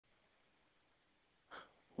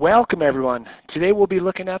Welcome everyone. Today we'll be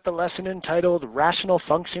looking at the lesson entitled Rational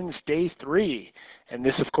Functions Day 3. And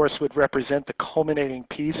this of course would represent the culminating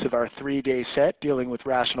piece of our 3-day set dealing with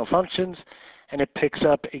rational functions. And it picks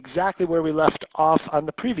up exactly where we left off on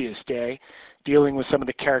the previous day, dealing with some of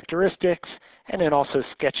the characteristics and then also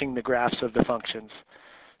sketching the graphs of the functions.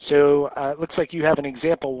 So it looks like you have an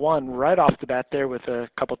example 1 right off the bat there with a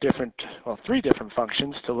couple different, well, 3 different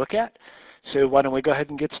functions to look at. So why don't we go ahead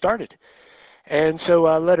and get started. And so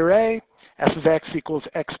letter A, f of x equals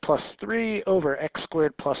x plus 3 over x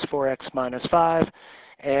squared plus 4x minus 5.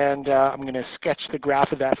 And I'm going to sketch the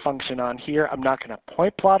graph of that function on here. I'm not going to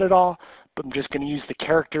point plot it all, but I'm just going to use the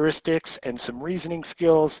characteristics and some reasoning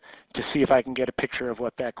skills to see if I can get a picture of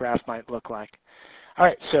what that graph might look like. All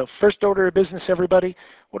right, so first order of business, everybody.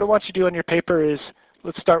 What I want you to do on your paper is,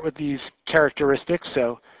 let's start with these characteristics.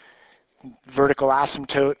 So vertical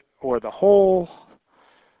asymptote or the whole,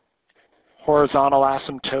 horizontal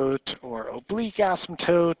asymptote or oblique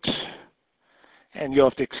asymptote, and you'll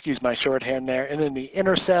have to excuse my shorthand there, and then the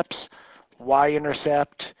intercepts,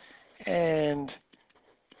 y-intercept, and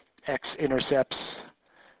x-intercepts.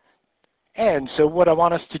 And so what I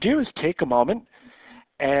want us to do is take a moment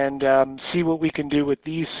and see what we can do with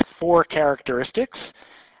these 4 characteristics,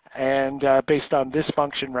 and based on this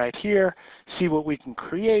function right here, see what we can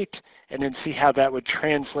create, and then see how that would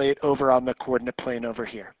translate over on the coordinate plane over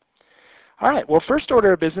here. All right, well, first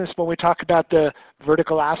order of business, when we talk about the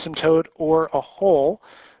vertical asymptote or a whole,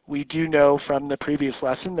 we do know from the previous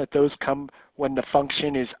lesson that those come when the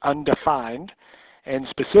function is undefined. And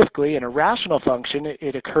specifically, in a rational function,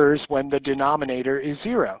 it occurs when the denominator is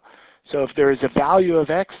 0. So if there is a value of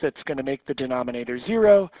x that's going to make the denominator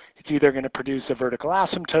 0, it's either going to produce a vertical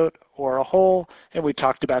asymptote or a whole, and we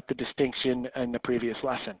talked about the distinction in the previous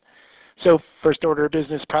lesson. So first order of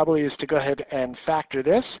business probably is to go ahead and factor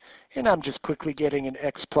this, and I'm just quickly getting an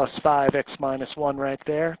x plus 5, x minus 1 right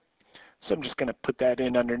there. So I'm just going to put that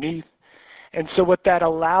in underneath. And so what that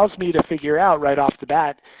allows me to figure out right off the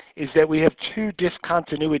bat is that we have 2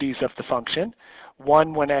 discontinuities of the function,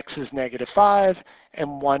 one when x is negative 5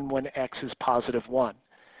 and one when x is positive 1.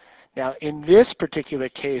 Now in this particular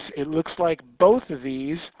case, it looks like both of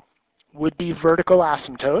these would be vertical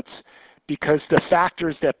asymptotes, because the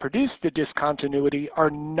factors that produce the discontinuity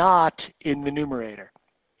are not in the numerator.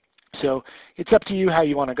 So it's up to you how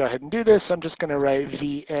you want to go ahead and do this. I'm just going to write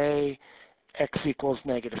VA x equals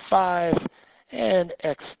negative 5 and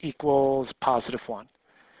x equals positive 1.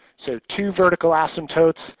 So 2 vertical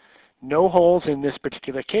asymptotes, no holes in this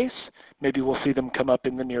particular case. Maybe we'll see them come up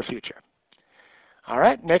in the near future. All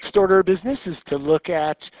right, next order of business is to look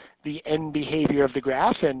at the end behavior of the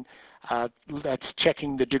graph, and that's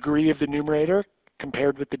checking the degree of the numerator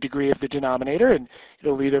compared with the degree of the denominator, and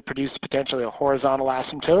it'll either produce potentially a horizontal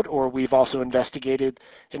asymptote, or we've also investigated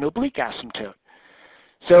an oblique asymptote.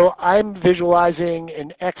 So I'm visualizing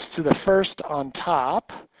an x to the first on top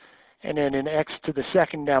and then an x to the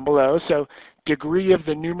second down below. So degree of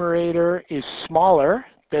the numerator is smaller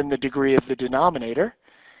than the degree of the denominator,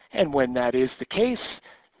 and when that is the case,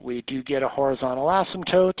 we do get a horizontal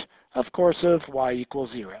asymptote, of course, of y equals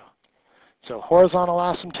 0. So horizontal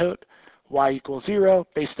asymptote, y equals 0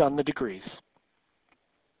 based on the degrees.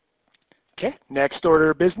 Okay, next order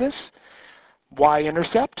of business,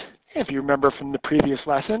 y-intercept. If you remember from the previous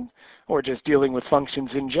lesson, or just dealing with functions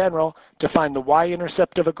in general, to find the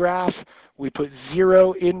y-intercept of a graph, we put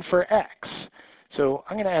 0 in for x. So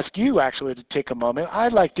I'm going to ask you actually to take a moment. I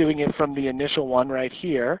like doing it from the initial one right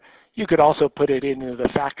here. You could also put it into the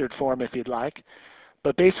factored form if you'd like.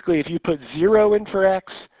 But basically, if you put 0 in for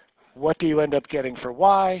x, what do you end up getting for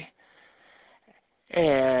y?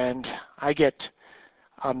 And I get,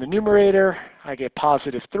 on the numerator, I get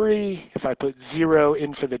positive 3. If I put 0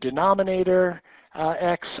 in for the denominator,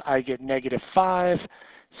 x, I get negative 5.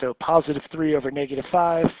 So positive 3 over negative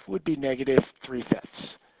 5 would be negative 3/5.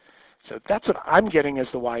 So that's what I'm getting as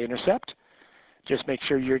the y-intercept. Just make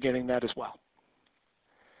sure you're getting that as well.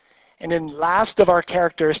 And then last of our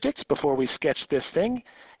characteristics before we sketch this thing,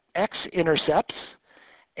 x-intercepts.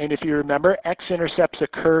 And if you remember, x-intercepts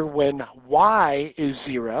occur when y is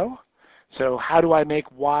 0. So how do I make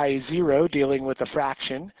y 0 dealing with a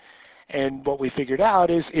fraction? And what we figured out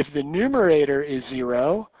is if the numerator is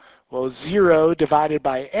 0, well, 0 divided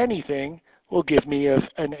by anything will give me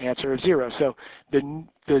an answer of 0. So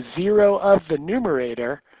the 0 of the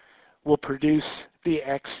numerator will produce the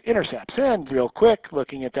x-intercepts. And real quick,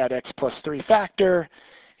 looking at that x plus 3 factor,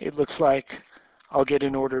 it looks like I'll get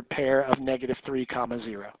an ordered pair of negative 3 comma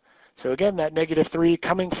 0. So again, that negative 3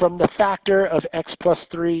 coming from the factor of x plus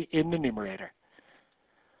 3 in the numerator.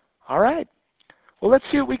 All right. Well, let's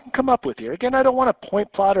see what we can come up with here. Again, I don't want a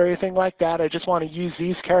point plot or anything like that. I just want to use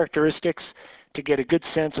these characteristics to get a good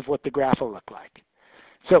sense of what the graph will look like.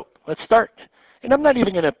 So let's start. And I'm not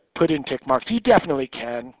even going to put in tick marks. You definitely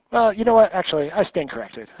can. Well, you know what? Actually, I stand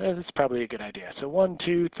corrected. That's probably a good idea. So 1,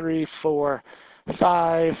 2, 3, 4,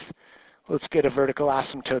 5. Let's get a vertical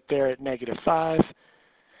asymptote there at -5.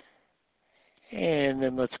 And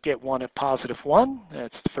then let's get one at +1.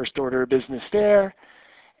 That's the first order of business there.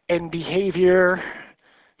 And behavior.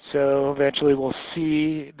 So eventually we'll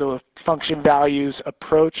see the function values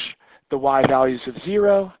approach the y values of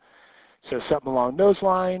 0. So something along those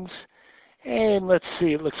lines. And let's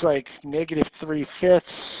see, it looks like -3/5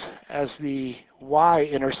 as the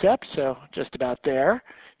y-intercept, so just about there,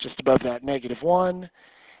 just above that -1.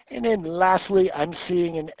 And then lastly, I'm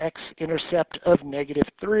seeing an x-intercept of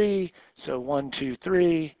 -3, so 1, 2,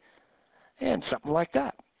 3, and something like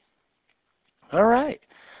that. All right,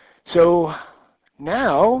 so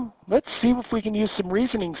now let's see if we can use some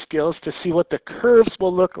reasoning skills to see what the curves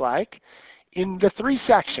will look like in the 3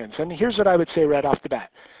 sections. And here's what I would say right off the bat.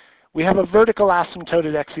 We have a vertical asymptote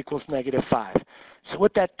at x equals -5. So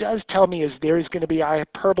what that does tell me is there is going to be a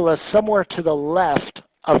hyperbola somewhere to the left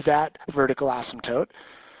of that vertical asymptote.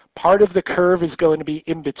 Part of the curve is going to be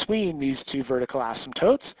in between these 2 vertical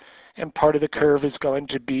asymptotes, and part of the curve is going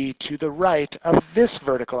to be to the right of this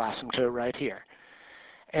vertical asymptote right here.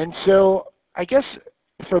 And so I guess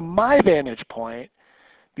from my vantage point,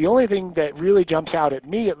 the only thing that really jumps out at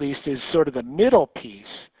me, at least, is sort of the middle piece.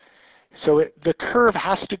 So the curve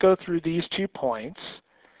has to go through these 2 points.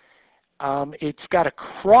 It's got to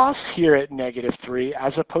cross here at -3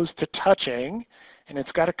 as opposed to touching, and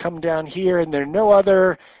it's got to come down here, and there are no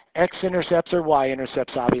other x-intercepts or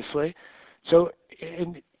y-intercepts, obviously. So,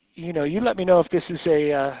 you know, you let me know if this is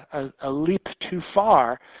a leap too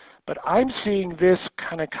far, but I'm seeing this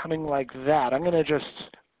kind of coming like that. I'm going to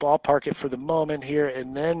just ballpark it for the moment here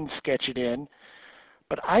and then sketch it in.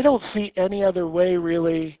 But I don't see any other way,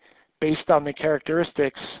 really, based on the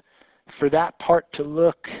characteristics, for that part to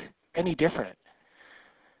look any different.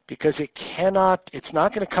 Because it's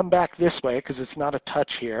not going to come back this way because it's not a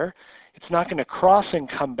touch here. It's not going to cross and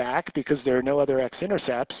come back because there are no other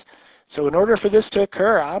x-intercepts. So in order for this to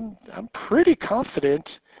occur, I'm pretty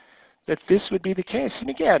confident that this would be the case. And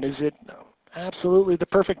again, is it absolutely the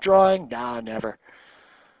perfect drawing? Nah, never.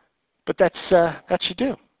 But that should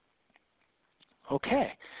do.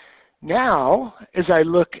 Okay. Now, as I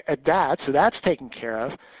look at that, so that's taken care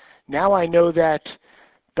of, now I know that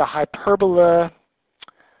the hyperbola,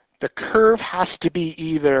 the curve has to be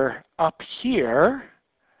either up here,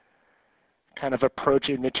 kind of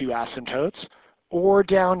approaching the 2 asymptotes, or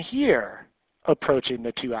down here, approaching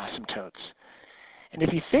the 2 asymptotes. And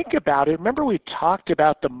if you think about it, remember we talked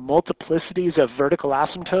about the multiplicities of vertical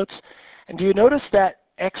asymptotes? And do you notice that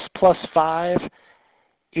x plus 5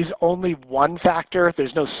 is only one factor?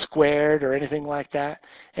 There's no squared or anything like that.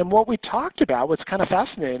 And what we talked about, what's kind of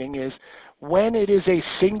fascinating, is when it is a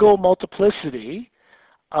single multiplicity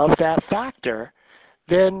of that factor,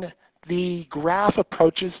 then the graph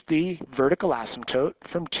approaches the vertical asymptote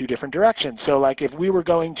from 2 different directions. So like if we were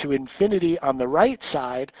going to infinity on the right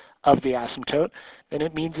side of the asymptote, then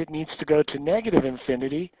it means it needs to go to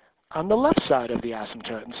 -infinity on the left side of the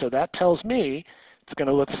asymptote. And so that tells me it's going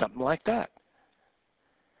to look something like that.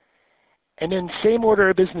 And then same order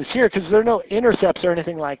of business here, because there are no intercepts or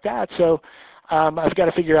anything like that. So I've got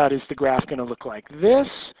to figure out, is the graph going to look like this,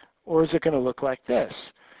 or is it going to look like this?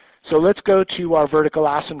 So let's go to our vertical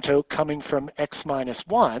asymptote coming from x minus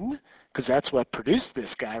 1, because that's what produced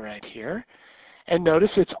this guy right here. And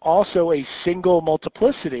notice it's also a single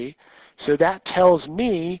multiplicity. So that tells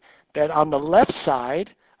me that on the left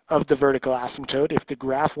side of the vertical asymptote, if the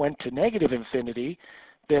graph went to -infinity,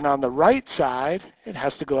 then on the right side, it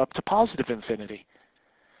has to go up to +infinity.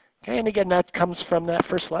 Okay, and again, that comes from that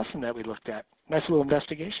first lesson that we looked at. Nice little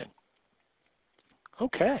investigation.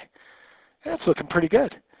 Okay, that's looking pretty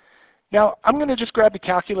good. Now, I'm going to just grab the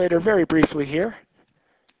calculator very briefly here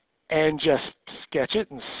and just sketch it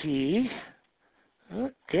and see.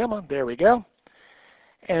 Come on, there we go.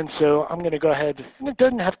 And so I'm going to go ahead, and it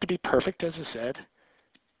doesn't have to be perfect, as I said.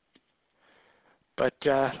 But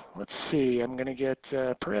let's see, I'm going to get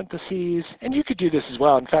parentheses, and you could do this as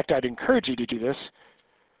well. In fact, I'd encourage you to do this.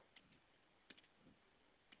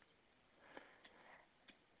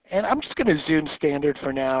 And I'm just going to zoom standard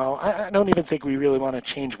for now. I don't even think we really want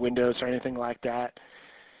to change windows or anything like that.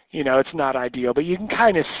 You know, it's not ideal, but you can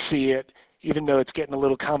kind of see it, even though it's getting a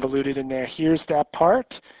little convoluted in there. Here's that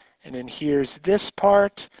part, and then here's this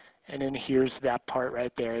part, and then here's that part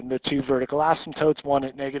right there. And the 2 vertical asymptotes, one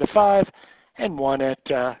at -5, and 1 at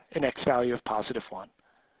an x value of positive 1.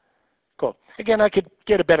 Cool. Again, I could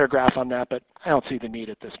get a better graph on that, but I don't see the need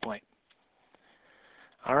at this point.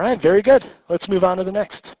 All right, very good. Let's move on to the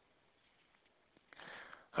next.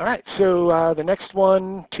 All right, so the next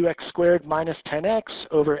one, 2x squared minus 10x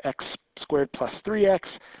over x squared plus 3x.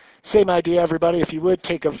 Same idea, everybody. If you would,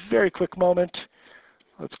 take a very quick moment.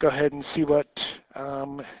 Let's go ahead and see what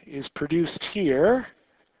is produced here.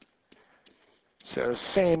 So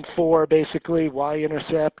same for basically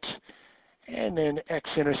y-intercept and then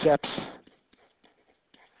x-intercepts.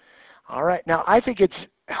 All right, now I think it's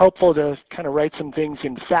helpful to kind of write some things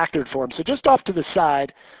in factored form. So just off to the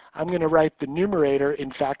side, I'm going to write the numerator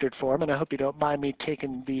in factored form, and I hope you don't mind me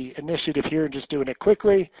taking the initiative here and just doing it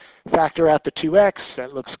quickly. Factor out the 2x,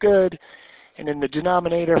 that looks good. And in the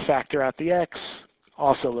denominator, factor out the x,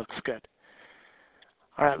 also looks good.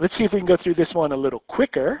 All right, let's see if we can go through this one a little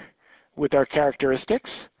quicker with our characteristics.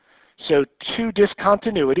 So 2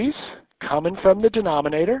 discontinuities coming from the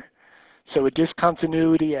denominator. So a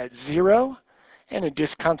discontinuity at 0 and a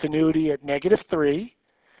discontinuity at -3.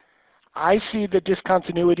 I see the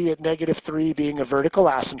discontinuity at -3 being a vertical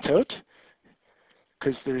asymptote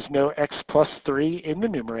because there's no x plus 3 in the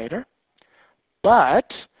numerator.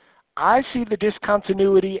 But I see the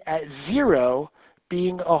discontinuity at 0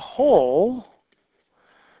 being a whole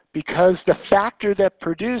because the factor that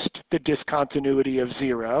produced the discontinuity of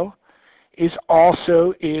 0 is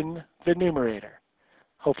also in the numerator.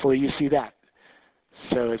 Hopefully you see that.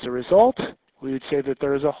 So as a result, we would say that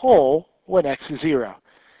there is a whole when x is 0.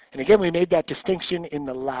 And again, we made that distinction in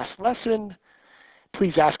the last lesson.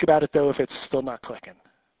 Please ask about it, though, if it's still not clicking.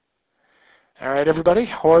 All right, everybody,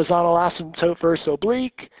 horizontal asymptote versus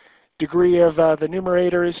oblique. Degree of the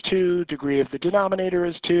numerator is 2. Degree of the denominator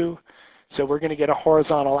is 2. So we're going to get a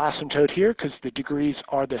horizontal asymptote here because the degrees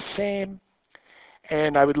are the same.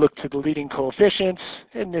 And I would look to the leading coefficients,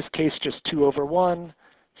 in this case just 2 over 1.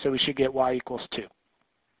 So we should get y equals 2.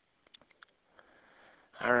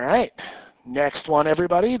 All right. Next one,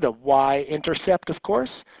 everybody, the y-intercept, of course.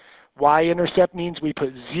 Y-intercept means we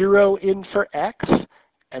put 0 in for x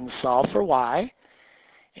and solve for y.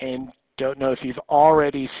 And don't know if you've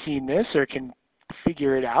already seen this or can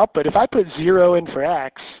figure it out, but if I put 0 in for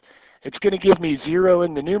x, it's going to give me 0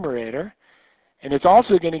 in the numerator, and it's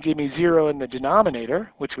also going to give me 0 in the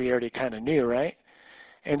denominator, which we already kind of knew, right?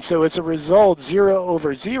 And so as a result, 0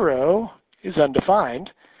 over 0 is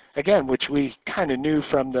undefined, again, which we kind of knew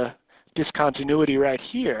from the discontinuity right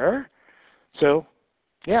here. So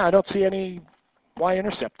yeah, I don't see any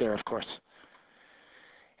y-intercept there, of course.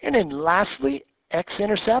 And then lastly,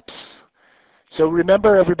 x-intercepts. So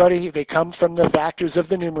remember, everybody, they come from the factors of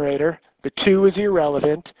the numerator. The 2 is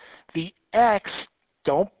irrelevant. The x,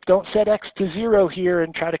 don't set x to 0 here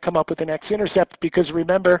and try to come up with an x-intercept because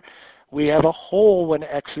remember, we have a whole when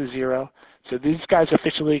x is 0. So these guys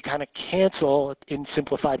officially kind of cancel in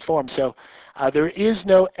simplified form. So there is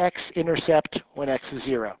no x-intercept when x is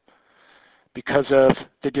 0 because of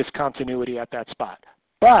the discontinuity at that spot.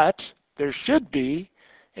 But there should be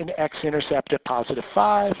an x-intercept at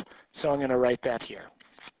 +5, so I'm going to write that here,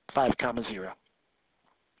 5, 0.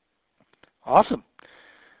 Awesome.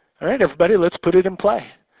 All right, everybody, let's put it in play.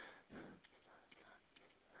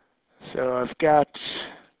 So I've got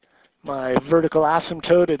my vertical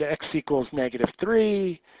asymptote at x equals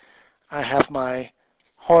 -3. I have my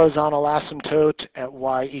horizontal asymptote at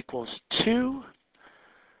y equals 2.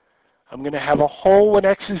 I'm going to have a whole when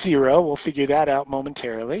x is 0. We'll figure that out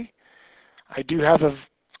momentarily. I do have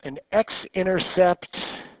an x-intercept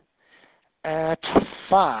at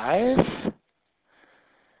 5.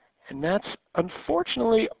 And that's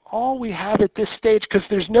unfortunately all we have at this stage because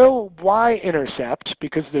there's no y-intercept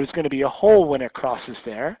because there's going to be a hole when it crosses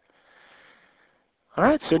there. All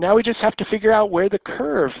right, so now we just have to figure out where the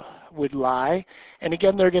curve would lie. And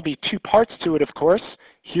again, there are going to be 2 parts to it, of course.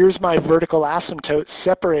 Here's my vertical asymptote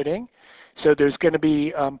separating. So there's going to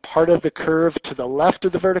be part of the curve to the left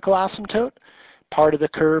of the vertical asymptote, part of the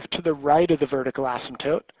curve to the right of the vertical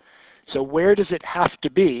asymptote. So where does it have to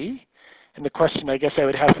be? And the question I guess I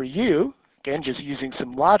would have for you, again, just using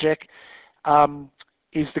some logic,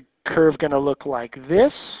 is the curve going to look like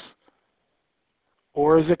this,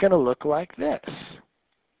 or is it going to look like this?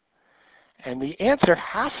 And the answer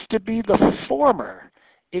has to be the former.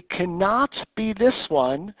 It cannot be this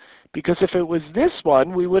one, because if it was this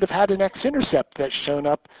one, we would have had an x-intercept that's shown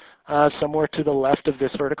up somewhere to the left of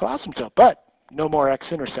this vertical asymptote. But no more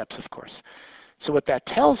x-intercepts, of course. So what that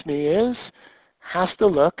tells me is has to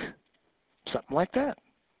look something like that.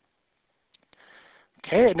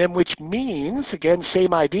 Okay, and then which means, again,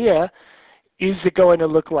 same idea, is it going to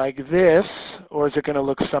look like this, or is it going to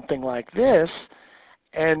look something like this?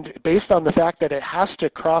 And based on the fact that it has to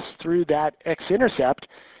cross through that x-intercept,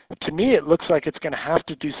 to me it looks like it's going to have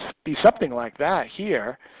to be something like that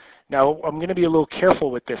here. Now I'm going to be a little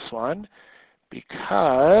careful with this one,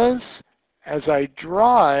 because as I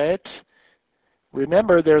draw it,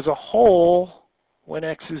 remember there's a hole when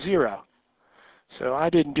x is 0. So I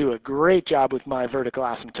didn't do a great job with my vertical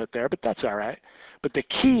asymptote there, but that's all right. But the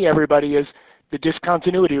key, everybody, is the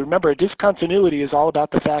discontinuity. Remember, a discontinuity is all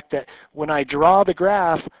about the fact that when I draw the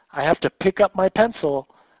graph, I have to pick up my pencil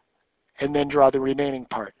and then draw the remaining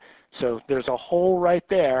part. So there's a hole right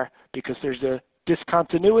there because there's a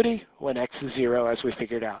discontinuity when x is 0, as we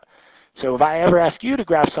figured out. So if I ever ask you to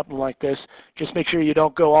graph something like this, just make sure you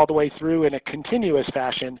don't go all the way through in a continuous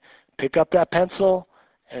fashion. Pick up that pencil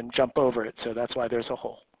and jump over it. So that's why there's a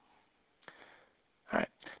hole. All right.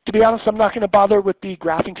 To be honest, I'm not going to bother with the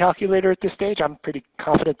graphing calculator at this stage. I'm pretty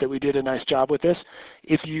confident that we did a nice job with this.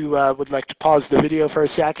 If you would like to pause the video for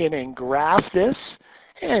a second and graph this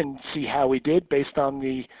and see how we did based on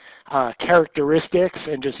the characteristics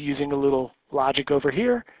and just using a little logic over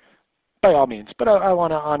here, by all means. But I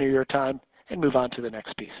want to honor your time and move on to the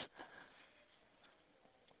next piece.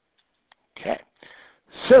 Okay.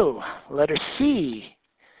 So letter C.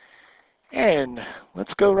 And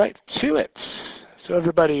let's go right to it. So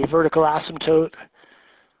everybody, vertical asymptote,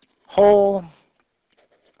 hole,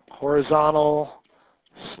 horizontal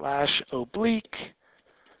 / oblique,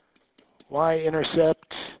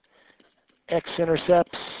 y-intercept,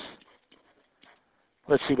 x-intercepts.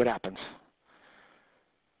 Let's see what happens.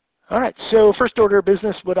 All right, so first order of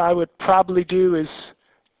business, what I would probably do is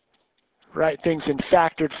write things in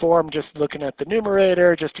factored form, just looking at the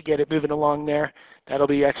numerator, just to get it moving along there. That'll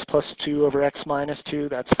be x plus 2 over x minus 2.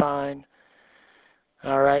 That's fine.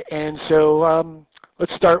 All right, and so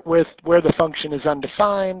let's start with where the function is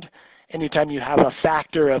undefined. Anytime you have a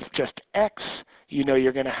factor of just x, you know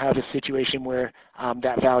you're going to have a situation where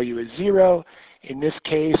that value is 0. In this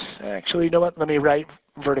case, actually, you know what? Let me write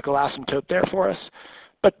vertical asymptote there for us.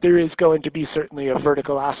 But there is going to be certainly a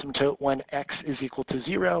vertical asymptote when x is equal to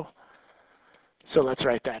 0. So let's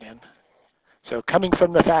write that in. So coming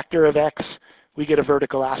from the factor of x, we get a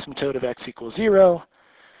vertical asymptote of x equals 0.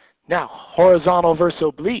 Now, horizontal versus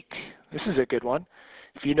oblique. This is a good one.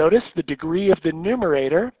 If you notice, the degree of the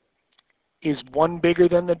numerator is 1 bigger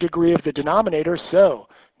than the degree of the denominator, so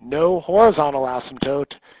no horizontal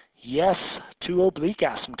asymptote, yes to oblique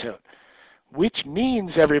asymptote. Which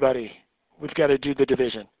means, everybody, we've got to do the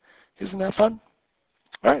division. Isn't that fun?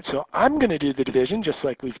 All right, so I'm going to do the division just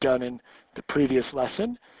like we've done in the previous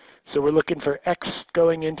lesson. So we're looking for x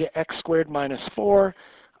going into x squared minus 4.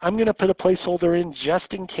 I'm going to put a placeholder in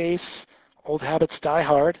just in case. Old habits die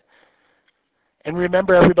hard. And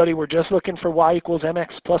remember, everybody, we're just looking for y equals mx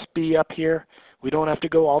plus b up here. We don't have to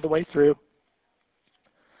go all the way through.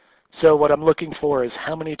 So what I'm looking for is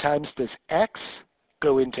how many times does x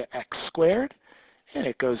go into x squared? And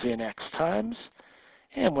it goes in x times.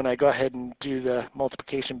 And when I go ahead and do the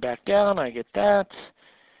multiplication back down, I get that.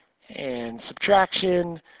 And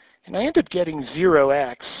subtraction. And I end up getting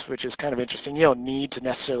 0x, which is kind of interesting. You don't need to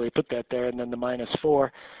necessarily put that there, and then the minus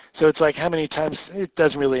 4. So it's like how many times, it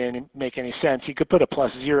doesn't really make any sense. You could put a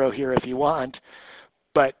plus 0 here if you want,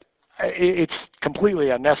 but it's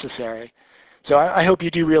completely unnecessary. So I hope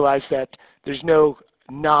you do realize that there's no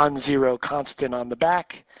non-zero constant on the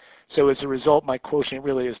back. So as a result, my quotient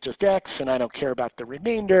really is just x, and I don't care about the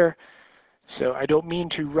remainder. So I don't mean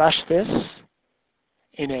to rush this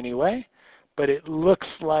in any way. But it looks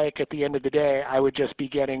like at the end of the day, I would just be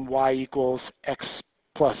getting y equals x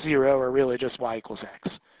plus 0, or really just y equals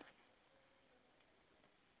x.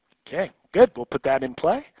 Okay, good. We'll put that in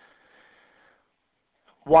play.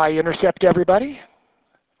 Y-intercept, everybody.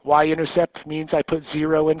 Y-intercept means I put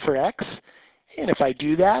 0 in for x. And if I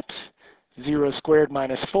do that, 0 squared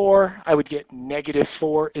minus 4, I would get negative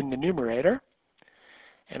 4 in the numerator.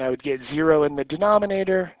 And I would get 0 in the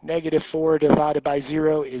denominator. Negative 4 divided by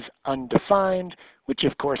 0 is undefined, which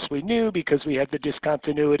of course we knew because we had the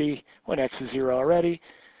discontinuity when x is 0 already.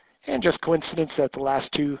 And just coincidence that the last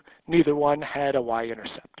two, neither one had a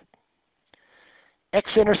y-intercept.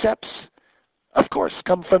 X-intercepts, of course,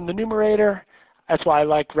 come from the numerator. That's why I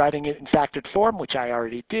like writing it in factored form, which I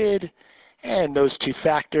already did. And those two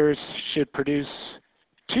factors should produce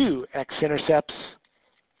 2 x-intercepts.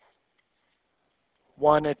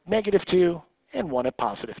 One at negative 2 and one at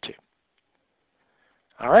positive 2.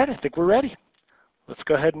 All right, I think we're ready. Let's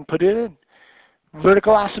go ahead and put it in.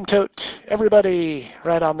 Vertical asymptote, everybody,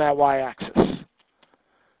 right on that y-axis.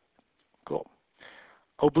 Cool.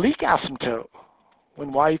 Oblique asymptote,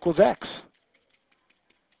 when y equals x.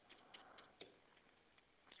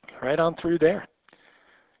 right on through there.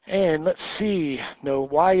 And let's see, no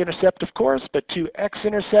y-intercept of course, but two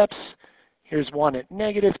x-intercepts. Here's one at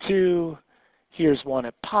 -2, here's one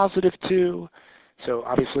at +2. So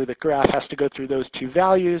obviously the graph has to go through those two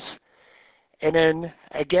values. And then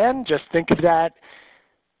again, just think of that.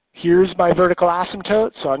 Here's my vertical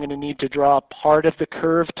asymptote, so I'm going to need to draw part of the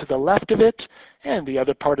curve to the left of it and the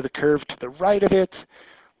other part of the curve to the right of it.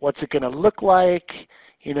 What's it going to look like?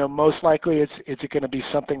 You know, most likely is it going to be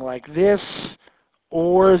something like this,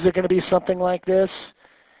 or is it going to be something like this?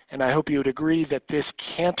 And I hope you would agree that this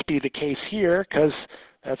can't be the case here, because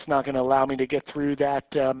that's not going to allow me to get through that,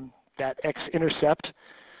 that x-intercept.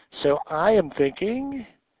 So I am thinking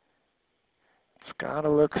it's got to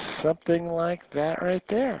look something like that right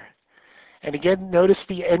there. And again, notice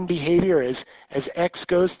the end behavior is as x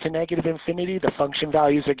goes to -infinity, the function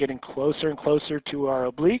values are getting closer and closer to our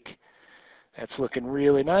oblique. That's looking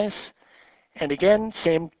really nice. And again,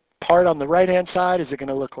 same part on the right-hand side. Is it going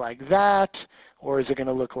to look like that, or is it going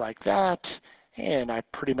to look like that? And I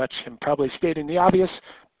pretty much am probably stating the obvious.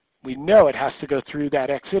 We know it has to go through that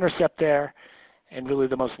x-intercept there, and really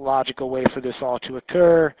the most logical way for this all to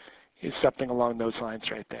occur is something along those lines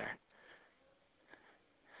right there.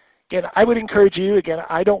 Again, I would encourage you, again,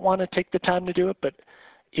 I don't want to take the time to do it, but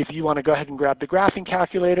if you want to go ahead and grab the graphing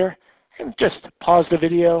calculator and just pause the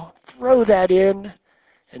video, throw that in,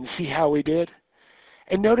 and see how we did.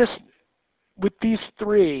 And notice with these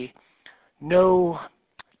three, no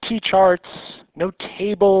t-charts, no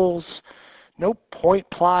tables, no point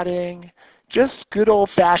plotting, just good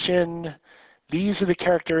old-fashioned, these are the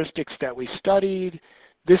characteristics that we studied.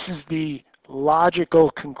 This is the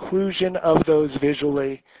logical conclusion of those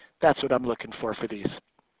visually. That's what I'm looking for these.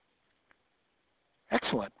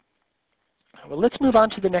 Excellent. Well, let's move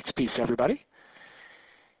on to the next piece, everybody.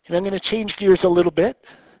 And I'm going to change gears a little bit.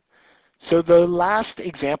 So the last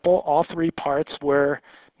example, all three parts, were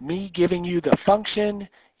me giving you the function,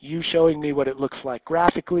 you showing me what it looks like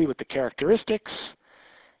graphically with the characteristics,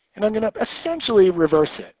 and I'm going to essentially reverse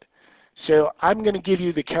it. So I'm going to give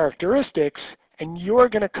you the characteristics, and you're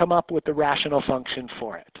going to come up with the rational function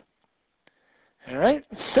for it. All right,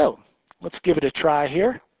 so let's give it a try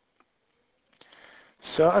here.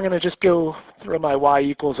 So I'm going to just go throw my y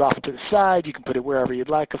equals off to the side. You can put it wherever you'd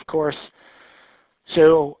like, of course.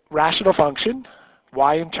 So rational function,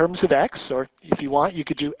 y in terms of x, or if you want, you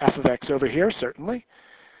could do f of x over here, certainly.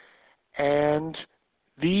 And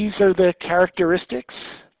these are the characteristics.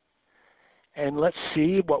 And let's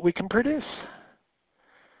see what we can produce.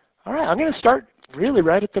 All right, I'm going to start really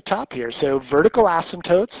right at the top here. So vertical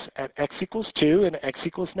asymptotes at x equals 2 and x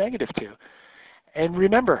equals -2. And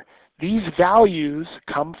remember, these values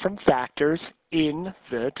come from factors in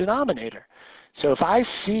the denominator. So if I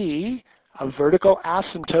see a vertical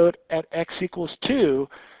asymptote at x equals 2,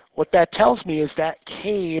 what that tells me is that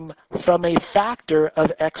came from a factor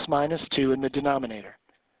of x minus 2 in the denominator.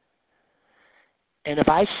 And if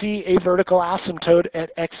I see a vertical asymptote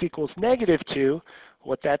at x equals -2,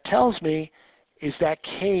 what that tells me is that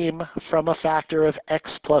came from a factor of x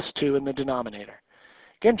plus 2 in the denominator.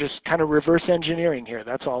 Again, just kind of reverse engineering here.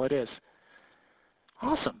 That's all it is.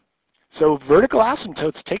 Awesome. So vertical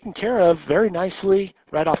asymptotes taken care of very nicely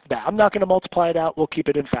right off the bat. I'm not going to multiply it out. We'll keep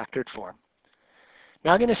it in factored form.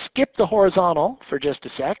 Now I'm going to skip the horizontal for just a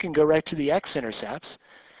sec and go right to the x-intercepts,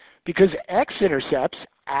 because x-intercepts,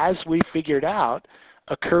 as we figured out,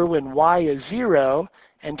 occur when y is 0,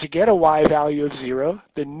 and to get a y value of 0,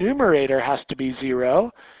 the numerator has to be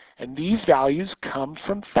 0, and these values come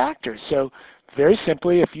from factors. So very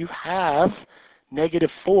simply, if you have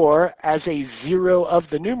 -4 as a 0 of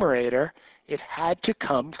the numerator, it had to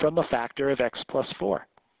come from a factor of x plus 4.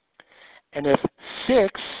 And if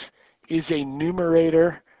 6 is a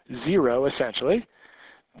numerator 0, essentially,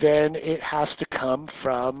 then it has to come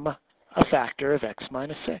from a factor of x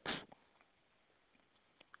minus 6.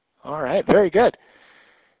 All right, very good.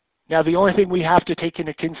 Now the only thing we have to take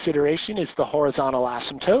into consideration is the horizontal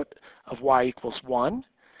asymptote of y equals 1.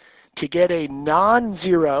 To get a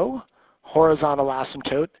non-zero horizontal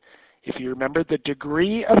asymptote, if you remember, the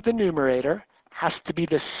degree of the numerator has to be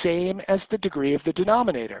the same as the degree of the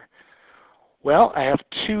denominator. Well, I have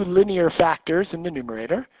two linear factors in the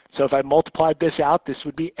numerator, so if I multiplied this out, this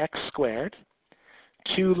would be x squared.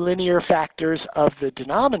 Two linear factors of the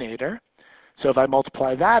denominator, so if I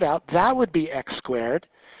multiply that out, that would be x squared.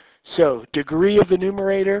 So degree of the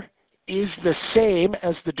numerator is the same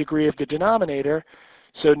as the degree of the denominator.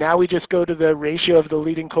 So now we just go to the ratio of the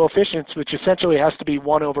leading coefficients, which essentially has to be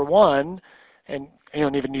 1 over 1. And you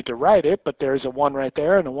don't even need to write it, but there's a 1 right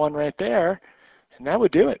there and a 1 right there. And that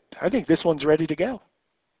would do it. I think this one's ready to go.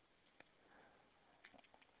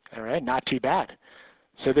 All right, not too bad.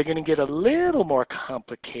 So they're going to get a little more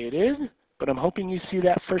complicated, but I'm hoping you see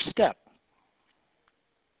that first step.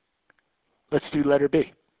 Let's do letter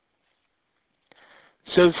B.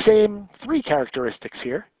 So same 3 characteristics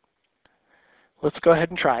here. Let's go ahead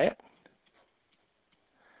and try it.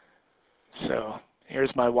 So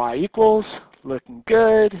here's my y equals, looking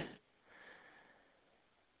good.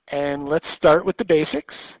 And let's start with the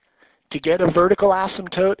basics. To get a vertical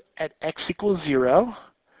asymptote at x equals 0,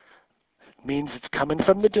 means it's coming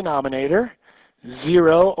from the denominator.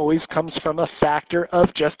 0 always comes from a factor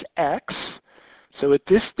of just x. So at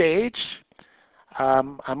this stage,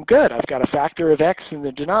 I'm good. I've got a factor of x in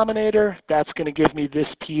the denominator. That's going to give me this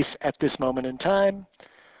piece at this moment in time.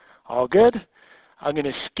 All good. I'm going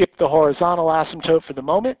to skip the horizontal asymptote for the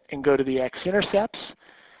moment and go to the x-intercepts.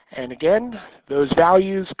 And again, those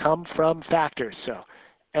values come from factors. So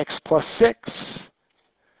x plus 6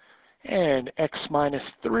 and x minus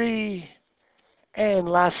 3 and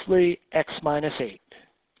lastly x minus 8.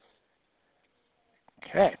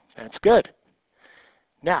 Okay, that's good.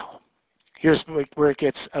 Now, here's where it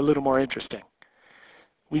gets a little more interesting.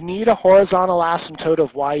 We need a horizontal asymptote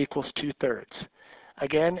of y equals 2/3.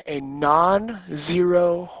 Again, a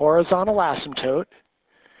non-zero horizontal asymptote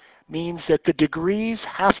means that the degrees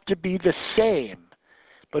have to be the same.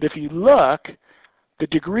 But if you look, the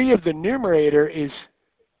degree of the numerator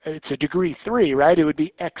it's a degree 3, right? It would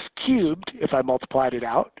be x cubed if I multiplied it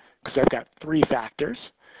out, because I've got 3 factors.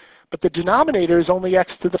 But the denominator is only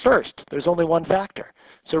x to the first. There's only 1 factor.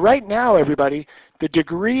 So right now, everybody, the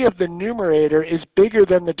degree of the numerator is bigger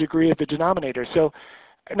than the degree of the denominator. So,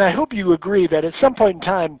 and I hope you agree that at some point in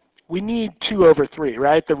time, we need 2/3,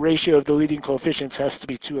 right? The ratio of the leading coefficients has to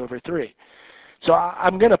be 2/3. So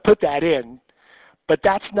I'm going to put that in, but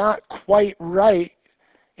that's not quite right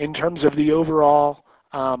in terms of the overall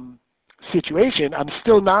situation. I'm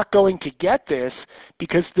still not going to get this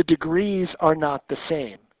because the degrees are not the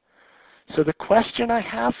same. So the question I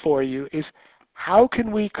have for you is, how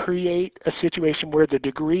can we create a situation where the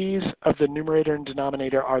degrees of the numerator and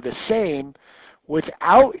denominator are the same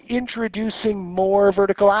without introducing more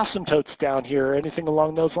vertical asymptotes down here or anything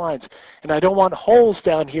along those lines? And I don't want holes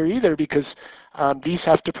down here either, because these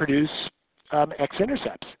have to produce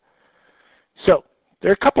x-intercepts. So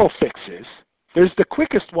there are a couple of fixes. There's the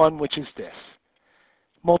quickest one, which is this: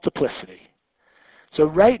 multiplicity. So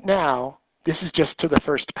right now, this is just to the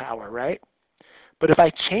first power, right? But if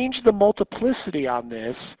I change the multiplicity on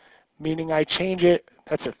this, meaning I change it,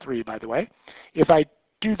 that's a 3 by the way, if I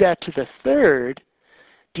do that to the third,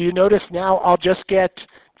 do you notice now I'll just get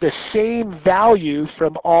the same value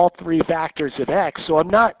from all 3 factors of x? So I'm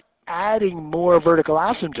not adding more vertical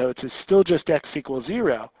asymptotes. It's still just x equals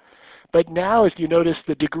 0. But now if you notice,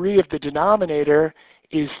 the degree of the denominator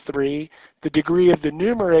is 3, the degree of the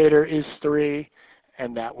numerator is 3,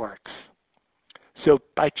 and that works. So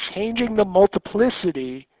by changing the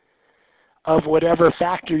multiplicity of whatever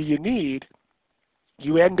factor you need,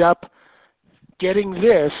 you end up getting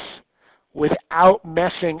this without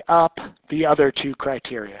messing up the other 2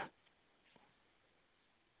 criteria.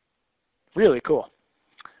 Really cool.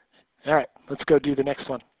 All right, let's go do the next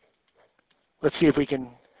one. Let's see if we can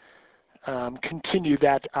continue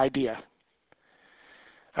that idea.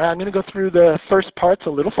 All right, I'm going to go through the first parts a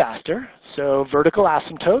little faster. So vertical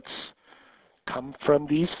asymptotes come from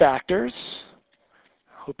these factors.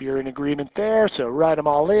 Hope you're in agreement there. So write them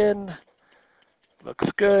all in. Looks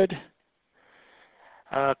good.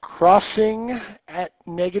 Crossing at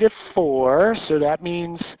 -4. So that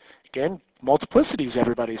means, again, multiplicities,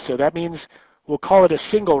 everybody. So that means we'll call it a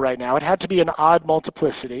single right now. It had to be an odd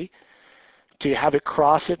multiplicity to have it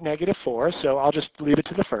cross at -4. So I'll just leave it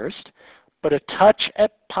to the first. But a touch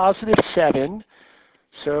at +7.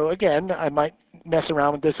 So again, I might mess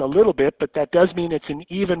around with this a little bit, but that does mean it's an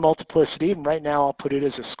even multiplicity, and right now I'll put it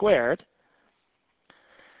as a squared.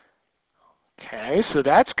 Okay, so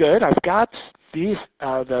that's good. I've got these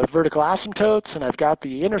the vertical asymptotes, and I've got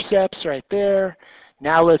the intercepts right there.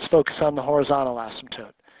 Now let's focus on the horizontal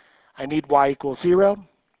asymptote. I need y equals 0,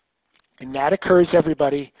 and that occurs,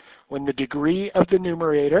 everybody, when the degree of the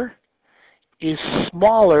numerator is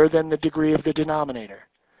smaller than the degree of the denominator.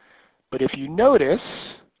 But if you notice,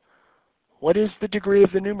 what is the degree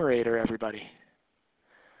of the numerator, everybody?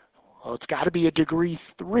 Well, it's got to be a degree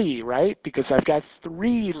 3, right? Because I've got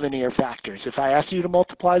 3 linear factors. If I asked you to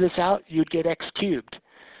multiply this out, you'd get x cubed.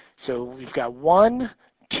 So we've got 1,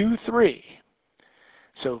 2, 3.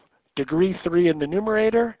 So degree 3 in the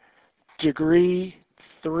numerator, degree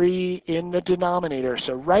 3 in the denominator.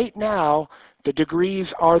 So right now, the degrees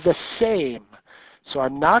are the same. So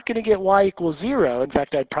I'm not going to get y equals 0. In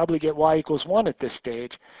fact, I'd probably get y equals 1 at this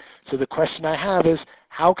stage. So the question I have is,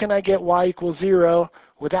 how can I get y equals 0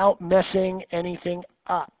 without messing anything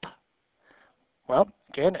up? Well,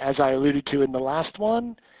 again, as I alluded to in the last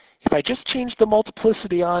one, if I just change the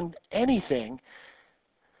multiplicity on anything,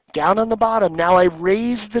 down on the bottom, now I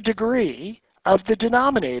raise the degree of the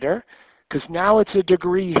denominator, because now it's a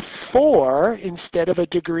degree 4 instead of a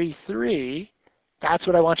degree 3. That's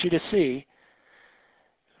what I want you to see.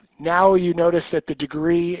 Now you notice that the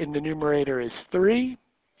degree in the numerator is 3,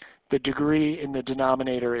 the degree in the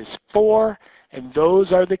denominator is 4, and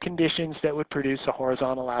those are the conditions that would produce a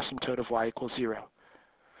horizontal asymptote of y equals 0.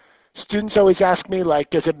 Students always ask me, like,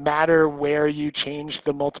 does it matter where you change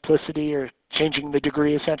the multiplicity or changing the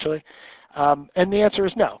degree, essentially? And the answer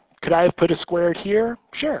is no. Could I have put a squared here?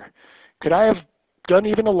 Sure. Could I have done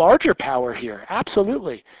even a larger power here?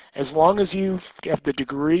 Absolutely. As long as you have the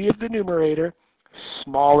degree of the numerator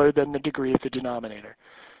smaller than the degree of the denominator.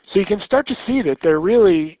 So you can start to see that there are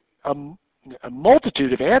really a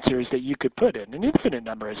multitude of answers that you could put in, an infinite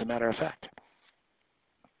number, as a matter of fact.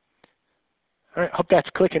 All right, hope that's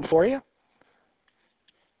clicking for you.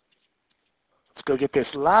 Let's go get this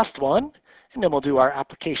last one, and then we'll do our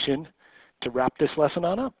application to wrap this lesson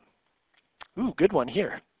on up. Ooh, good one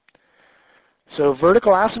here. So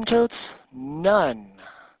vertical asymptotes, none.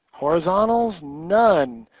 Horizontals,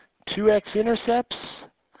 none. 2x-intercepts,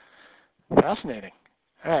 fascinating.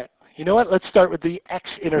 All right, you know what? Let's start with the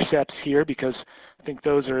x-intercepts here, because I think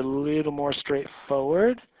those are a little more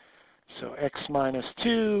straightforward. So x minus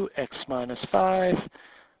 2, x minus 5,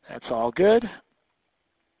 that's all good.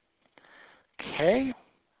 Okay.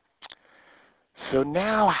 So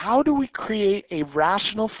now how do we create a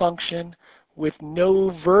rational function with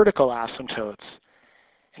no vertical asymptotes?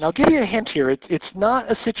 And I'll give you a hint here. It's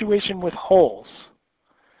not a situation with holes,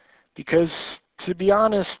 because to be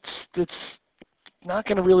honest, it's not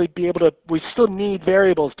going to really be able to, we still need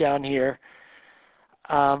variables down here.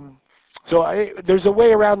 There's a way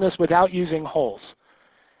around this without using holes.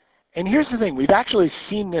 And here's the thing, we've actually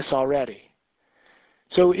seen this already.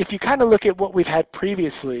 So if you kind of look at what we've had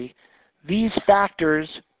previously, these factors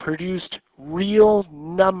produced real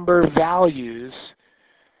number values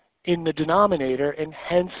in the denominator, and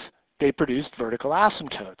hence they produced vertical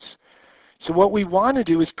asymptotes. So what we want to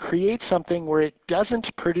do is create something where it doesn't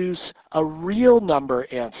produce a real number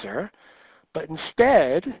answer, but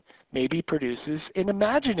instead maybe produces an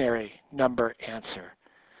imaginary number answer.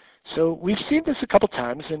 So we've seen this a couple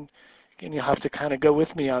times, and again, you'll have to kind of go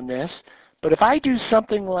with me on this. But if I do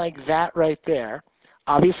something like that right there,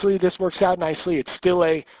 obviously this works out nicely. It's still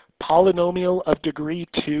a polynomial of degree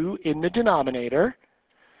 2 in the denominator.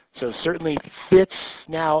 So certainly fits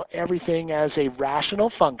now everything as a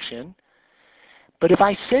rational function. But if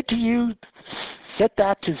I said to you, set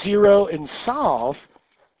that to 0 and solve,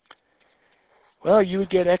 well, you would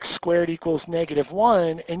get x squared equals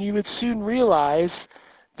 -1, and you would soon realize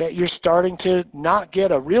that you're starting to not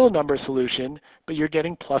get a real number solution, but you're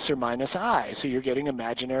getting plus or minus I, so you're getting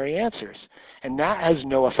imaginary answers. And that has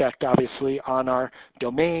no effect, obviously, on our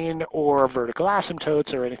domain or vertical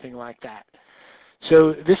asymptotes or anything like that.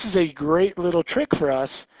 So this is a great little trick for us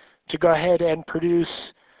to go ahead and produce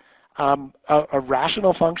a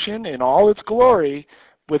rational function in all its glory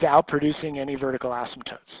without producing any vertical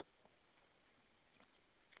asymptotes.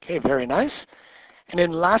 Okay, very nice. And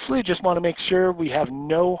then lastly, just want to make sure we have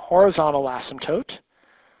no horizontal asymptote.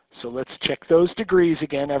 So let's check those degrees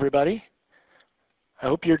again, everybody. I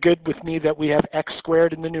hope you're good with me that we have x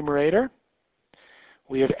squared in the numerator.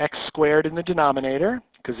 We have x squared in the denominator,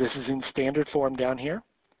 because this is in standard form down here.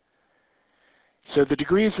 So the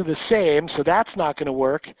degrees are the same, so that's not going to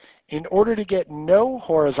work. In order to get no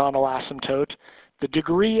horizontal asymptote, the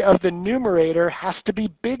degree of the numerator has to be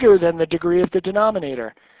bigger than the degree of the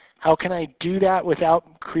denominator. How can I do that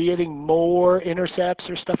without creating more intercepts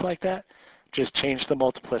or stuff like that? Just change the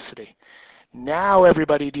multiplicity. Now,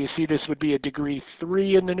 everybody, do you see this would be a degree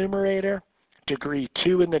 3 in the numerator, degree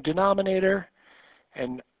 2 in the denominator,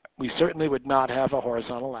 and we certainly would not have a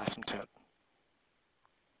horizontal asymptote.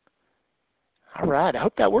 All right, I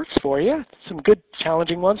hope that works for you. Some good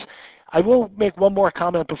challenging ones. I will make one more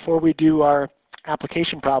comment before we do our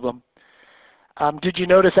application problem. Did you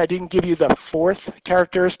notice I didn't give you the fourth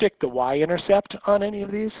characteristic, the y-intercept, on any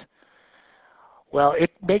of these? Well,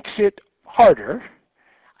 it makes it harder.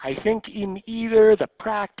 I think in either the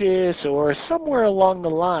practice or somewhere along the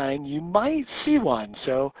line, you might see one.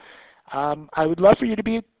 So I would love for you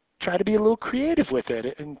to try to be a little creative with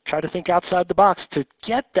it and try to think outside the box to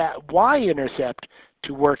get that y-intercept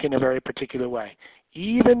to work in a very particular way.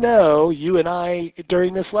 even though you and I,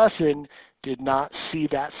 during this lesson, did not see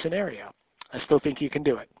that scenario. I still think you can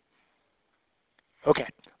do it. Okay,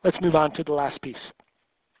 let's move on to the last piece.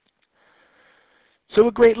 So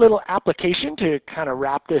a great little application to kind of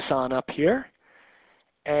wrap this on up here.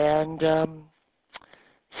 And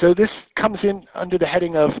so this comes in under the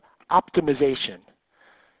heading of optimization.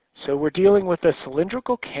 So we're dealing with a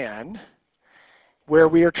cylindrical can where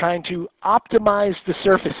we are trying to optimize the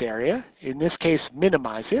surface area, in this case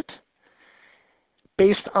minimize it,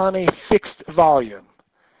 based on a fixed volume.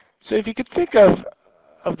 So if you could think of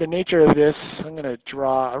the nature of this, I'm going to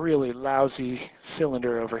draw a really lousy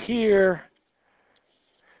cylinder over here.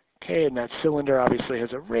 Okay, and that cylinder obviously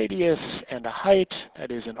has a radius and a height.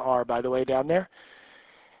 That is an R, by the way, down there.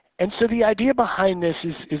 And so the idea behind this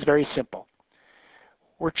is very simple.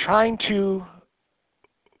 We're trying to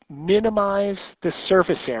minimize the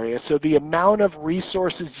surface area, so the amount of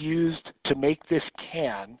resources used to make this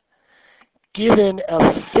can, given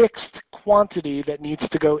a fixed quantity that needs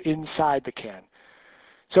to go inside the can.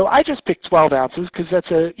 So I just picked 12 ounces because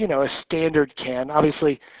that's a standard can.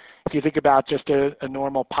 Obviously, if you think about just a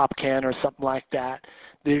normal pop can or something like that,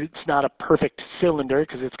 it's not a perfect cylinder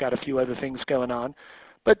because it's got a few other things going on.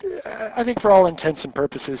 But I think for all intents and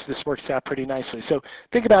purposes, this works out pretty nicely. So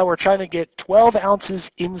think about we're trying to get 12 ounces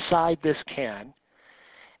inside this can,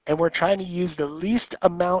 and we're trying to use the least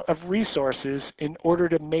amount of resources in order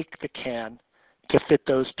to make the can to fit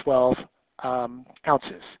those 12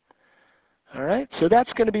 ounces. All right, so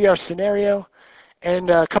that's going to be our scenario,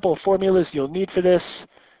 and a couple of formulas you'll need for this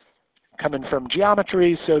coming from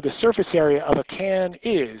geometry. So the surface area of a can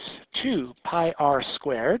is 2 pi r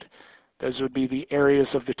squared. Those would be the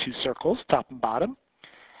areas of the two circles, top and bottom.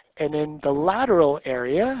 And then the lateral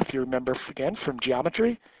area, if you remember again from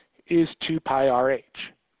geometry, is 2 pi RH.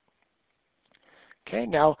 Okay,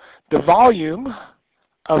 now the volume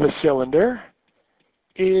of a cylinder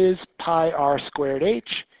is pi r squared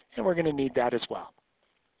h, and we're going to need that as well.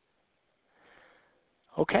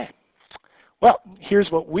 Okay, well,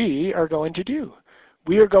 here's what we are going to do.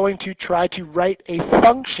 We are going to try to write a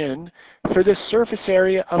function for the surface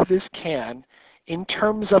area of this can in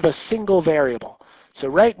terms of a single variable. So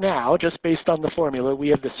right now, just based on the formula, we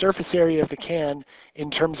have the surface area of the can in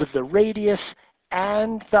terms of the radius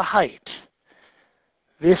and the height.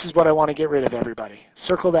 This is what I want to get rid of, everybody.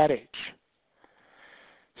 Circle that H.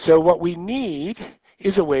 So what we need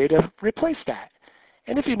is a way to replace that.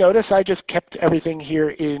 And if you notice, I just kept everything here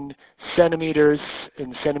in centimeters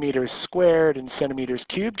and centimeters squared and centimeters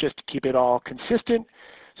cubed just to keep it all consistent.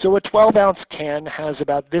 So a 12-ounce can has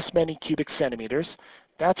about this many cubic centimeters.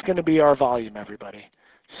 That's going to be our volume, everybody.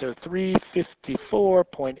 So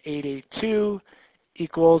 354.882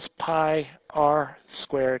 equals pi r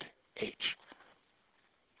squared h.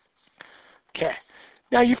 Okay.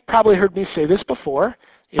 Now you've probably heard me say this before.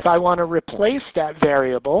 If I want to replace that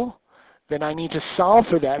variable, then I need to solve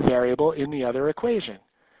for that variable in the other equation.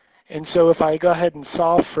 And so if I go ahead and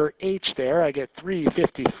solve for h there, I get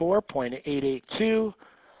 354.882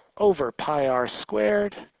 over pi r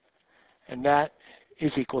squared, and that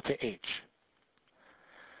is equal to h.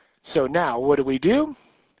 So now what do?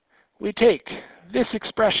 We take this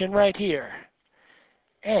expression right here,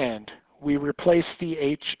 and we replace the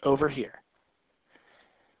h over here.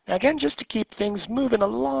 Now again, just to keep things moving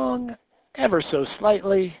along ever so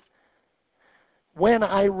slightly, when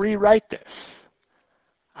I rewrite this,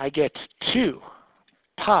 I get 2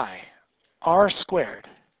 pi r squared,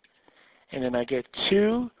 and then I get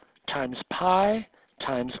 2 times pi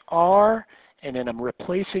times r, and then I'm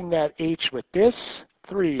replacing that h with this,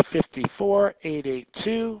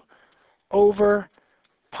 354.882 over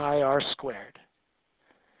pi r squared.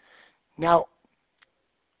 Now,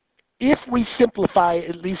 if we simplify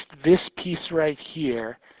at least this piece right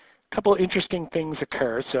here, a couple interesting things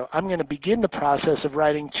occur. So I'm going to begin the process of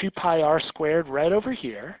writing 2 pi r squared right over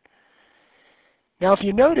here. Now if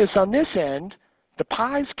you notice on this end, the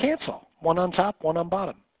pi's cancel, one on top, one on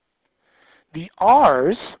bottom. The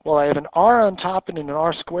r's, well, I have an r on top and an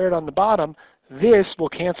r squared on the bottom. This will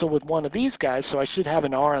cancel with one of these guys, so I should have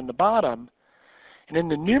an r on the bottom. And then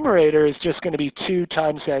the numerator is just going to be 2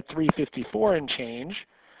 times that 354 and change.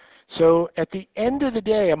 So at the end of the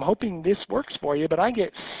day, I'm hoping this works for you, but I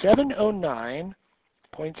get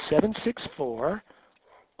 709.764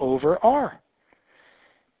 over r.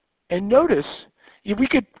 And notice, if we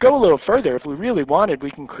could go a little further. If we really wanted,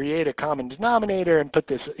 we can create a common denominator and put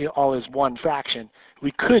this all as one fraction.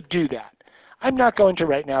 We could do that. I'm not going to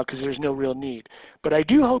right now because there's no real need. But I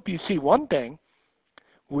do hope you see one thing.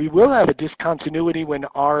 We will have a discontinuity when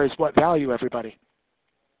r is what value, everybody?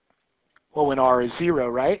 Well, when r is 0,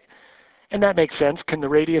 right? And that makes sense. Can the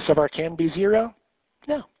radius of our can be 0?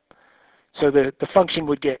 No. So the function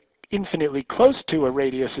would get infinitely close to a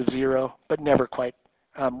radius of 0, but never quite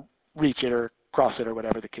reach it or cross it or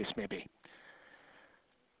whatever the case may be.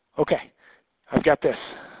 Okay, I've got this.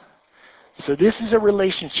 So this is a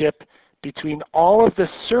relationship between all of the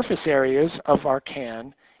surface areas of our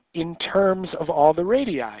can in terms of all the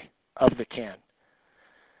radii of the can.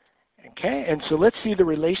 Okay, and so let's see the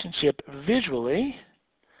relationship visually.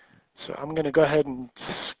 So I'm going to go ahead and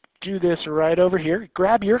do this right over here.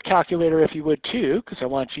 Grab your calculator if you would too, because I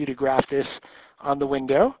want you to graph this on the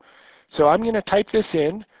window. So I'm going to type this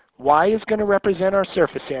in. Y is going to represent our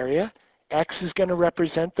surface area. X is going to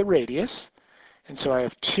represent the radius. And so I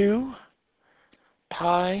have 2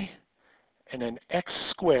 pi and then x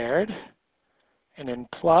squared and then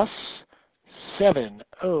plus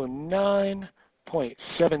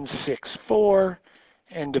 709.764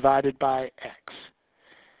 and divided by x.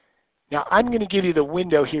 Now I'm going to give you the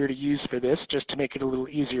window here to use for this just to make it a little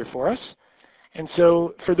easier for us. And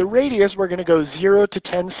so for the radius we're going to go 0 to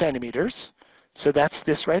 10 centimeters. So that's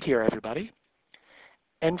this right here, everybody.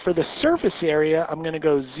 And for the surface area I'm going to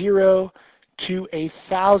go 0 to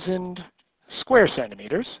 1,000 square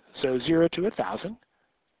centimeters. So 0 to 1,000.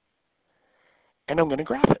 And I'm going to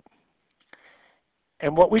graph it.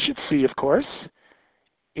 And what we should see, of course,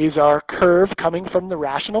 is our curve coming from the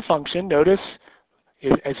rational function. Notice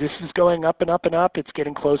as this is going up and up and up, it's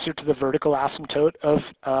getting closer to the vertical asymptote of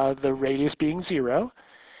the radius being 0.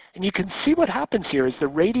 And you can see what happens here is the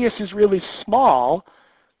radius is really small,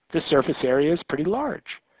 the surface area is pretty large.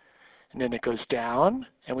 And then it goes down,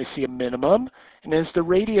 and we see a minimum. And as the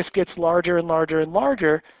radius gets larger and larger and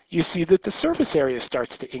larger, you see that the surface area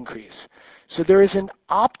starts to increase. So there is an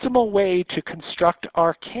optimal way to construct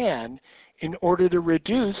our can in order to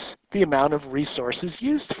reduce the amount of resources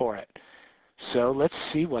used for it. So let's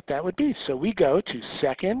see what that would be. So we go to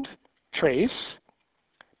second trace,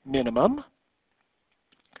 minimum,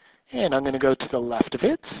 and I'm going to go to the left of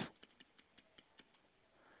it,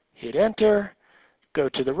 hit enter, go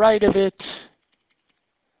to the right of it,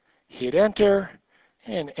 hit enter,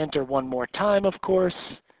 and enter one more time, of course.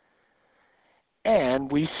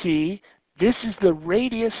 And we see this is the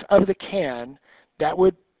radius of the can that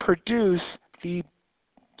would produce the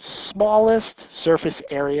smallest surface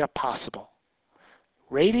area possible.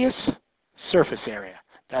 Radius, surface area.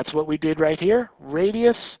 That's what we did right here.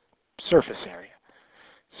 Radius, surface area.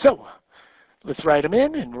 So let's write them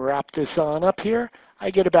in and wrap this on up here. I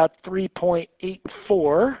get about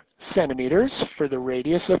 3.84 centimeters for the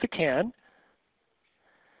radius of the can.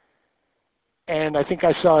 And I think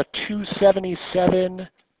I saw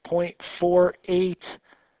 277.48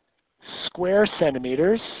 square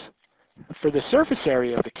centimeters for the surface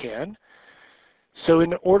area of the can. So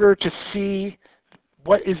in order to see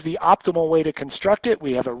what is the optimal way to construct it,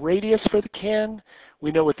 we have a radius for the can.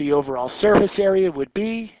 We know what the overall surface area would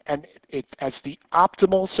be, and it as the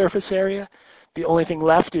optimal surface area. The only thing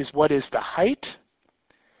left is what is the height.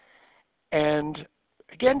 And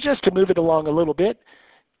again, just to move it along a little bit,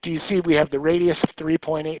 do you see we have the radius of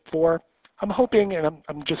 3.84? I'm hoping, and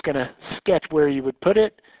I'm just going to sketch where you would put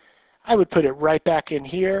it. I would put it right back in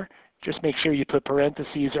here. Just make sure you put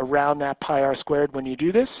parentheses around that pi r squared when you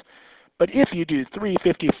do this. But if you do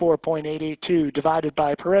 354.882 divided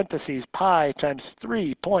by parentheses pi times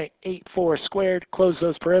 3.84 squared, close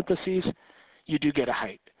those parentheses, you do get a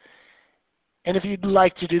height. And if you'd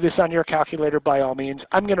like to do this on your calculator, by all means,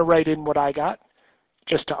 I'm going to write in what I got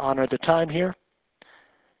just to honor the time here.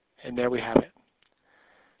 And there we have it.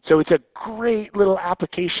 So it's a great little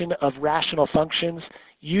application of rational functions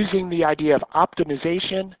using the idea of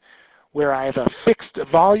optimization where I have a fixed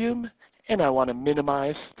volume and I want to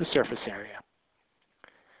minimize the surface area.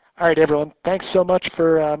 All right, everyone. Thanks so much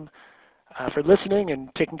for listening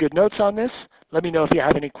and taking good notes on this. Let me know if you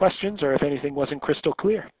have any questions or if anything wasn't crystal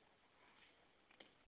clear.